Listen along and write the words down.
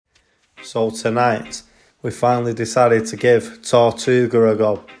So tonight we finally decided to give Tortuga a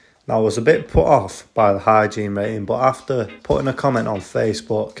go. Now I was a bit put off by the hygiene rating, but after putting a comment on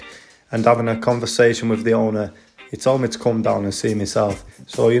Facebook and having a conversation with the owner, he told me to come down and see myself.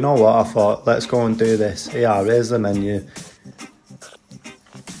 So you know what, I thought, let's go and do this. Yeah, here's the menu.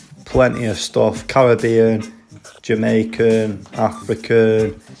 Plenty of stuff, Caribbean, Jamaican,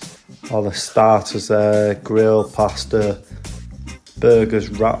 African, all the starters there, grill, pasta, burgers,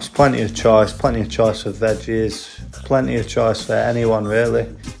 wraps, plenty of choice for veggies, plenty of choice for anyone really.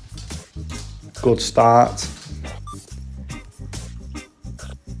 Good start.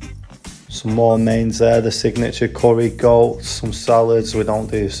 Some more mains there, the signature curry goat, some salads. We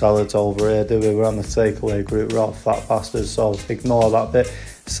don't do salads over here, do we? We're on the takeaway group, we're all fat bastards, so ignore that bit.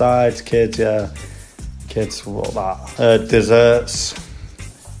 Sides, kids, yeah. Kids, what that? Desserts.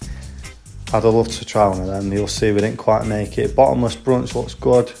 I'd love to try one of them. You'll see we didn't quite make it. Bottomless brunch looks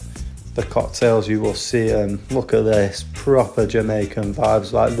good. The cocktails, you will see, look at this, proper Jamaican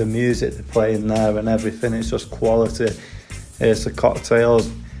vibes, like the music they're playing there and everything, it's just quality. Here's the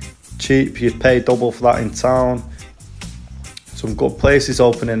cocktails, cheap, you'd pay double for that in town. Some good places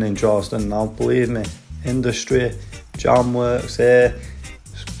opening in Droylsden now, believe me. Industry, jam works here,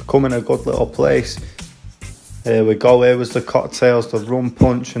 it's becoming a good little place. Here we go, here was the cocktails, the rum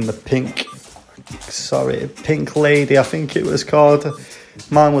punch and the pink lady, I think it was called.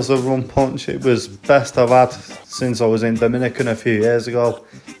 Mine was the rum punch. It was best I've had since I was in Dominican a few years ago.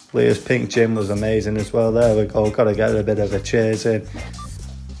 Leah's pink gin was amazing as well. There we go, got to get a bit of a cheers in.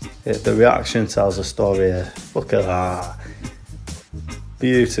 The reaction tells a story here. Look at that,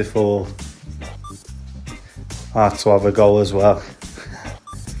 beautiful. I had to have a go as well.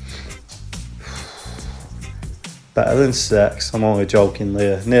 Better than sex, I'm only joking,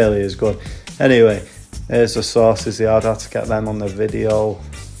 Leah, nearly as good. Anyway, here's the sauces I had to get them on the video.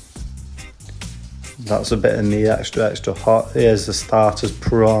 That's a bit of me, extra hot. Here's the starters,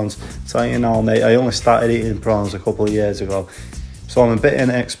 prawns. Tell you now, mate, I only started eating prawns a couple of years ago, so I'm a bit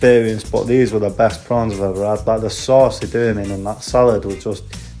inexperienced, but these were the best prawns I've ever had. Like the sauce they're doing in and that salad was just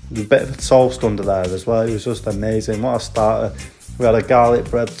a bit of a toast under there as well. It was just amazing. What a starter. We had a garlic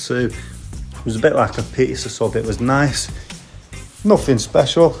bread too. It was a bit like a pizza sub. It was nice. Nothing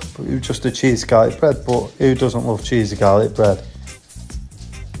special, but it was just a cheesy garlic bread. But who doesn't love cheesy garlic bread?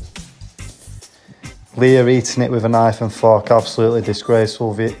 Leah eating it with a knife and fork, absolutely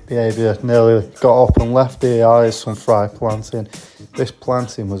disgraceful behaviour. Nearly got up and left the eyes. Some fried plantain. This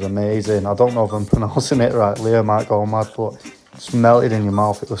plantain was amazing. I don't know if I'm pronouncing it right. Leah might go mad, but it's melted in your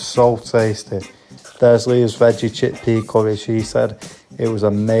mouth. It was so tasty. There's Leah's veggie chickpea curry. She said it was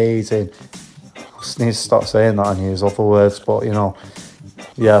amazing. I just need to stop saying that and use other words, but you know,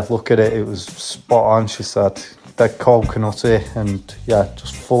 yeah, look at it, it was spot on, she said. Dead coconutty and yeah,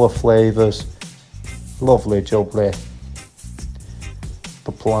 just full of flavours. Lovely jubbly.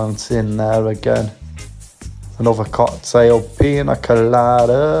 The plantain there again. Another cocktail, pina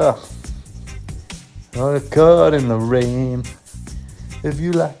colada. Caught in the rain. If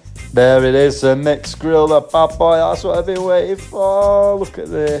you like. There it is, a mixed grill, the bad boy, that's what I've been waiting for. Look at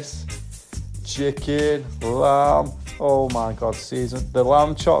this. Chicken, lamb, oh my god, seasoned. The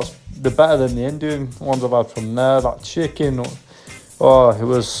lamb chops, they're better than the Indian ones I've had from there. That chicken, oh, it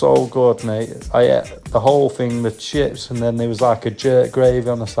was so good, mate. I ate the whole thing, the chips, and then there was like a jerk gravy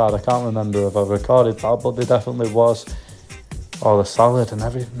on the side. I can't remember if I recorded that, but there definitely was. Oh, the salad and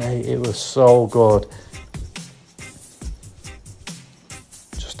everything, mate, it was so good.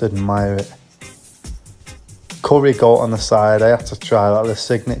 Just admire it. Curry goat on the side, I had to try that, the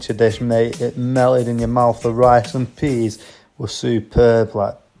signature dish, mate. It melted in your mouth. The rice and peas were superb,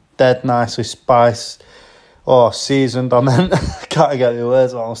 like dead nicely spiced. Oh, seasoned, I meant. I can't get the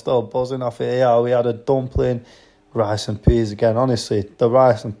words out, I'm still buzzing off it. Yeah, we had a dumpling, rice and peas again. Honestly, the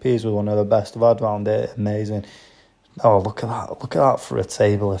rice and peas were one of the best I've had around here. Amazing. Oh, look at that for a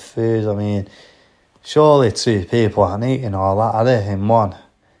table of food. I mean, surely two people aren't eating all that, are they, in one?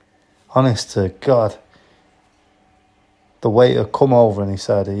 Honest to God. The waiter come over and he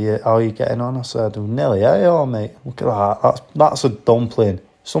said, how are you getting on? I said, nearly AO, mate. Look at that. That's a dumpling.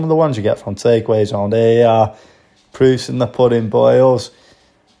 Some of the ones you get from takeaways around here, proofs in the pudding, boils.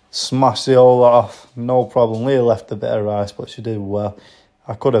 Smash the whole lot off. No problem. Leah left a bit of rice, but she did well.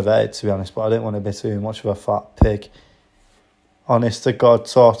 I could have ate it, to be honest, but I didn't want to be too much of a fat pig. Honest to God,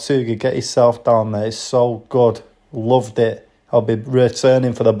 Tortuga, get yourself down there. It's so good. Loved it. I'll be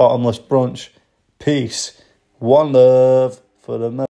returning for the bottomless brunch. Peace. One love for the